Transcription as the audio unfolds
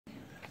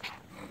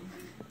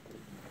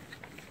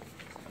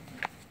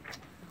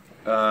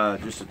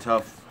Just a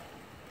tough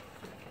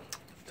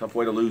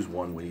way to lose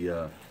one.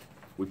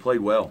 We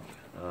played well.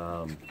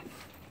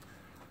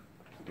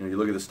 You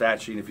look at the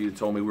stat sheet. If you had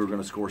told me we were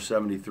going to score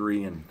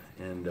 73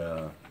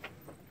 and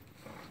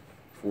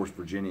force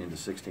Virginia into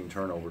 16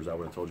 turnovers, I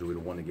would have told you we'd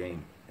have won the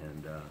game.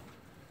 And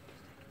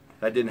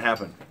that didn't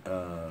happen.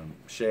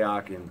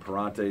 Shayok and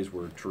Parantes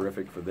were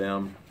terrific for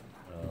them.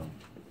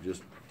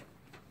 Just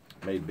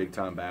made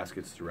big-time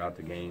baskets throughout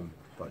the game.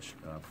 But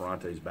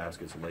Parantes'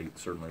 baskets late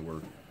certainly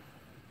were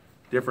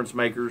difference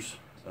makers.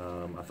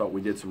 I thought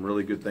we did some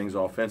really good things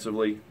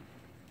offensively.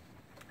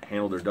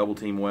 Handled their double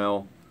team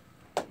well.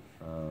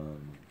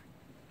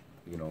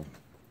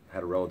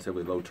 Had a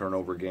relatively low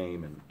turnover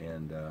game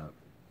and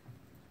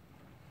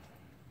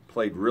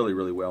played really,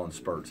 really well in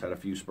spurts. Had a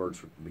few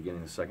spurts at the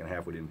beginning of the second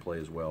half we didn't play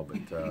as well,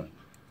 but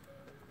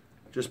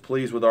just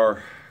pleased with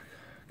our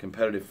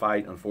competitive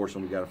fight.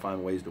 Unfortunately, we got to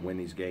find ways to win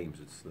these games.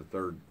 It's the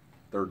third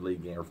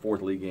league game or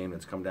fourth league game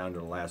that's come down to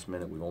the last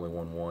minute. We've only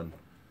won one.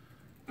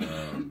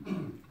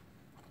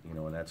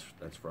 And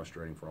that's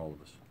frustrating for all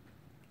of us.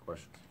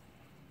 Questions?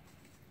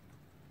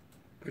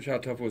 Coach, how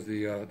tough was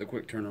the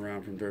quick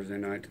turnaround from Thursday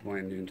night to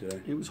playing noon today?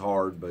 It was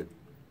hard, but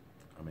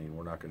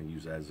we're not going to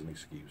use that as an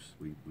excuse.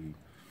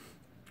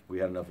 We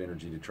had enough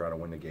energy to try to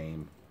win the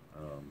game.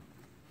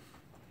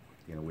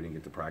 We didn't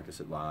get to practice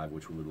it live,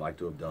 which we would like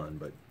to have done,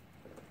 but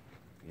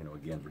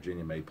again,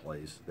 Virginia made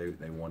plays.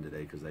 They won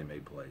today because they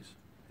made plays,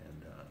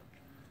 and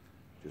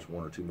just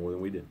one or two more than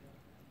we did.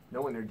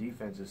 Knowing their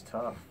defense is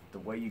tough, the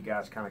way you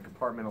guys kind of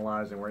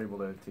compartmentalized and were able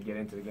to get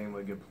into the game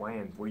with a good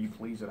plan, were you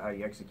pleased with how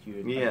you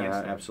executed?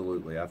 Yeah,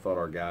 absolutely. I thought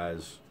our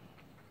guys,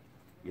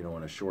 in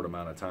a short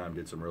amount of time,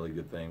 did some really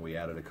good thing. We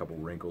added a couple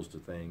wrinkles to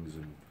things,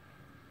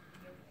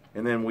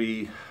 and then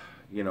we,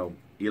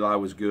 Eli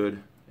was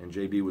good and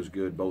JB was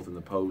good both in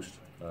the post,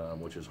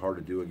 which is hard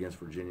to do against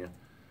Virginia.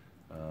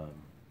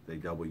 They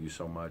double you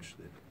so much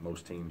that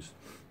most teams,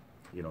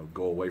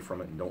 go away from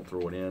it and don't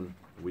throw it in.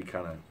 We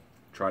kind of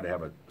tried to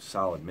have a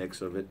solid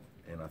mix of it,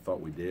 and I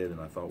thought we did, and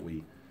I thought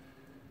we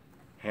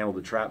handled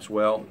the traps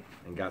well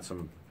and got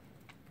some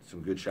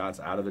good shots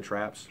out of the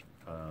traps,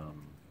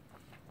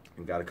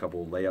 and got a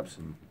couple of layups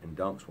and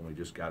dunks when we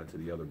just got it to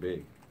the other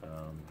big.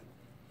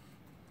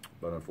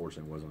 But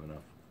unfortunately it wasn't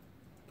enough.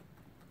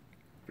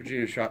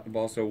 Virginia shot the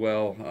ball so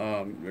well.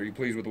 Are you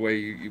pleased with the way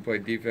you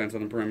played defense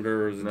on the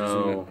perimeter? Or is it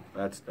no,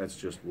 that's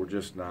just we're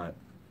just not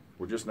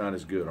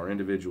as good. Our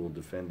individual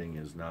defending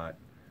is not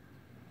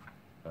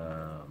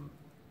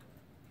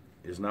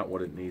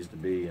what it needs to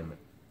be. And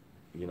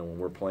when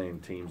we're playing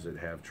teams that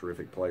have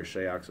terrific players,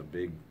 Shayok's a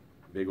big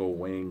old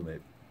wing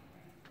that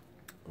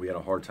we had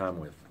a hard time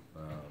with.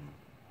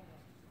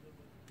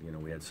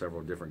 We had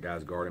several different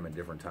guys guard him at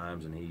different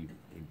times, and he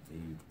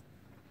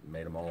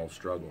made them all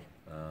struggle.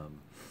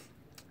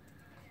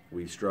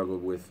 We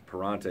struggled with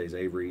Parantes.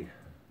 Avery,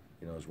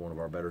 is one of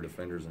our better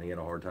defenders, and he had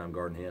a hard time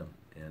guarding him.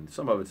 And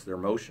some of it's their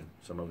motion.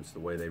 Some of it's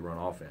the way they run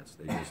offense.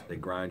 They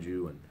grind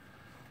you, and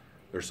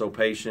they're so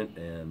patient.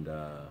 And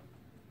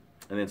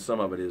then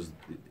some of it is,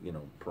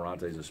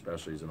 Parantes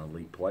especially is an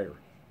elite player.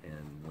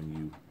 And when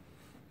you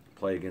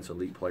play against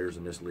elite players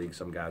in this league,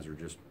 some guys are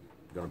just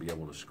going to be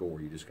able to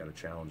score. You just got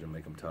to challenge them,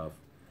 make them tough.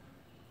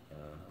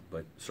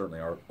 But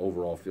certainly our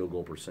overall field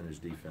goal percentage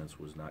defense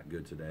was not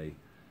good today.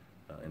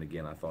 And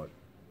again, I thought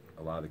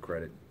a lot of the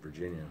credit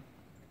Virginia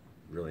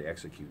really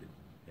executed,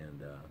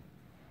 and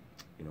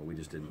we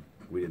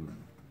didn't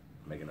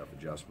make enough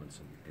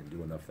adjustments and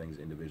do enough things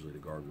individually to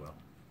guard well.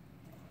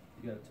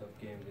 You got a tough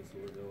game against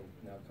Louisville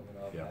now coming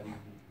up. Yeah.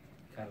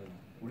 How do you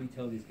what do you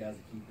tell these guys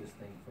to keep this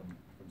thing from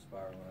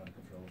spiraling out of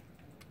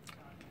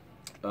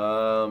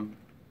control?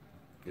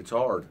 It's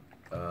hard.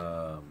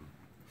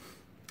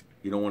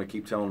 You don't want to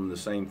keep telling them the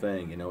same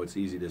thing. It's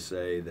easy to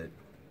say that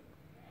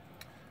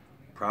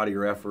proud of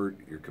your effort,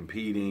 you're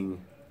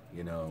competing,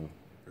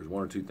 there's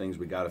one or two things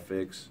we got to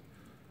fix,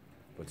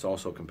 but it's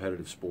also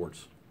competitive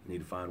sports. You need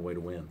to find a way to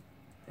win.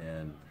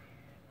 And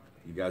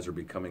you guys are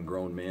becoming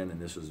grown men,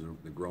 and this is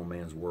the grown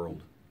man's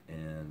world.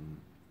 And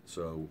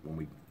so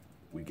when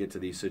we get to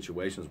these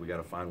situations, we got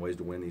to find ways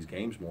to win these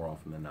games more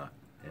often than not.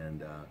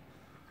 And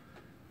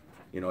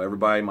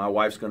everybody, my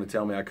wife's going to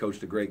tell me I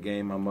coached a great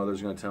game. My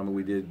mother's going to tell me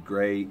we did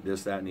great,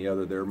 this, that, and the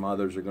other. Their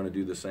mothers are going to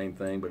do the same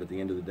thing. But at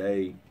the end of the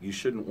day, you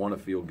shouldn't want to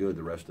feel good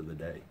the rest of the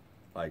day.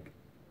 Like,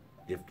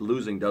 if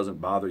losing doesn't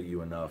bother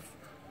you enough,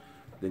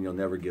 then you'll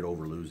never get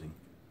over losing.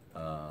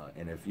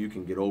 And if you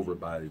can get over it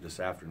by this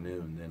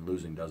afternoon, then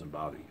losing doesn't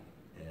bother you.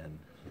 And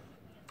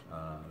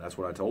that's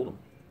what I told them.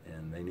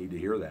 And they need to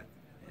hear that.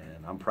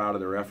 And I'm proud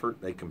of their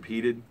effort. They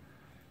competed.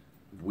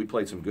 We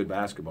played some good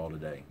basketball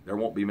today. There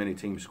won't be many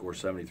teams score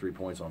 73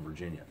 points on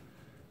Virginia.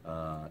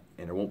 And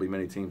there won't be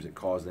many teams that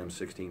cause them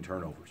 16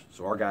 turnovers.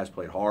 So our guys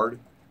played hard.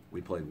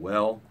 We played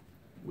well.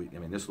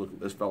 This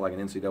felt like an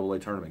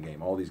NCAA tournament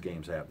game. All these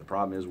games have. The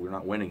problem is we're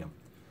not winning them.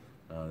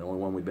 The only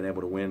one we've been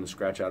able to win,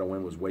 scratch out a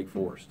win, was Wake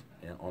Forest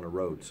on the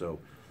road. So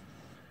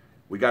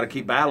we got to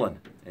keep battling.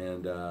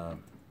 And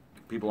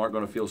people aren't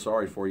going to feel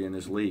sorry for you in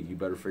this league. You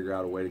better figure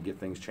out a way to get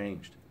things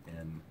changed.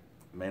 And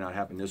may not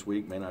happen this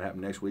week, may not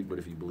happen next week, but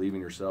if you believe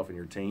in yourself and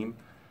your team,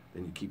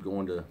 then you keep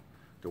going to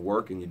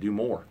work and you do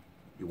more.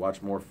 You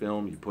watch more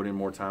film, you put in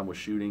more time with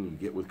shooting, you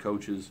get with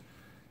coaches,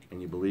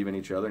 and you believe in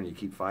each other, and you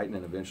keep fighting,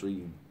 and eventually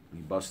you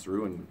bust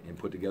through and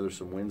put together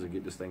some wins and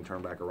get this thing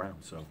turned back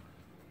around. So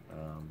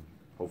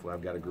hopefully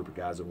I've got a group of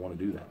guys that want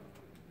to do that.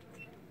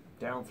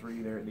 Down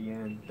 3 there at the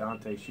end.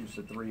 Dante shoots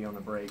a 3 on the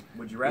break.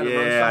 Would you rather run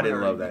Yeah, I something, didn't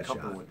or love are you that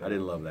comfortable shot. with that? I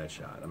didn't love that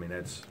shot. I mean,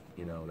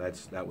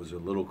 that was a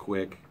little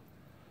quick.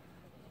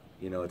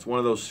 It's one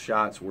of those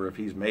shots where if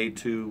he's made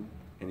 2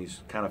 and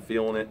he's kind of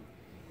feeling it,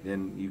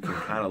 then you can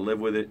kind of live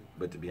with it.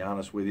 But to be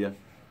honest with you,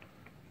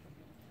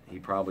 he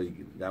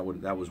probably that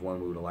was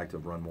one we would have liked to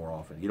have run more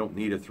often. You don't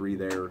need a 3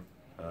 there.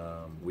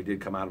 We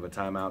did come out of a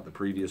timeout the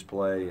previous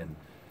play and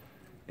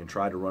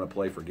tried to run a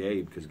play for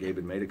Gabe because Gabe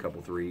had made a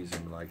couple threes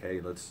and like,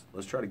 hey, let's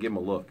try to give him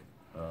a look.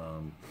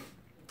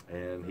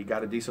 And he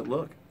got a decent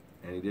look,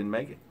 and he didn't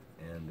make it.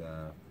 And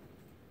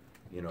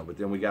but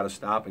then we got to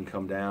stop and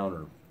come down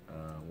or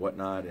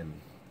whatnot, and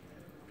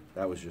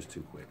that was just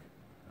too quick.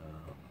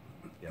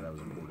 That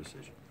was a poor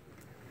decision.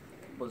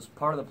 Was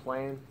part of the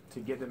plan to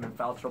get them in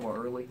foul trouble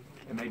early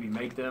and maybe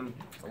make them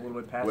a little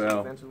bit passive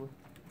defensively?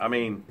 I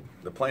mean,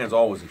 the plan's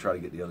always to try to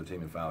get the other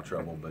team in foul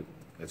trouble, but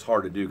it's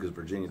hard to do because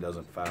Virginia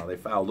doesn't foul. They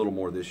foul a little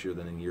more this year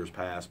than in years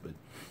past, but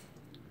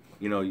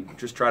you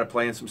just try to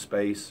play in some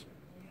space,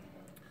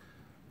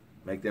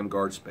 make them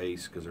guard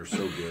space because they're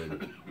so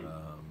good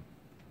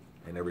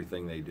in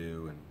everything they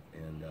do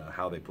and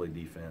how they play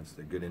defense.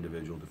 They're good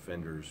individual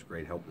defenders,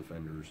 great help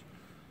defenders.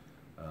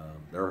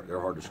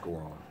 They're hard to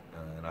score on,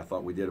 and I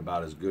thought we did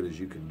about as good as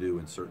you can do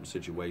in certain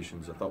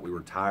situations. I thought we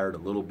were tired a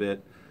little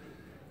bit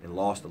and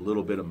lost a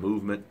little bit of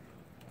movement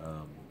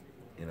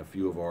in a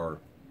few of our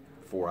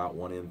 4-out,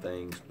 1-in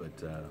things,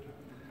 but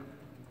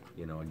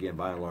again,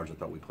 by and large, I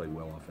thought we played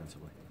well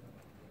offensively.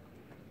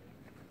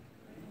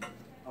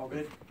 All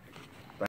good.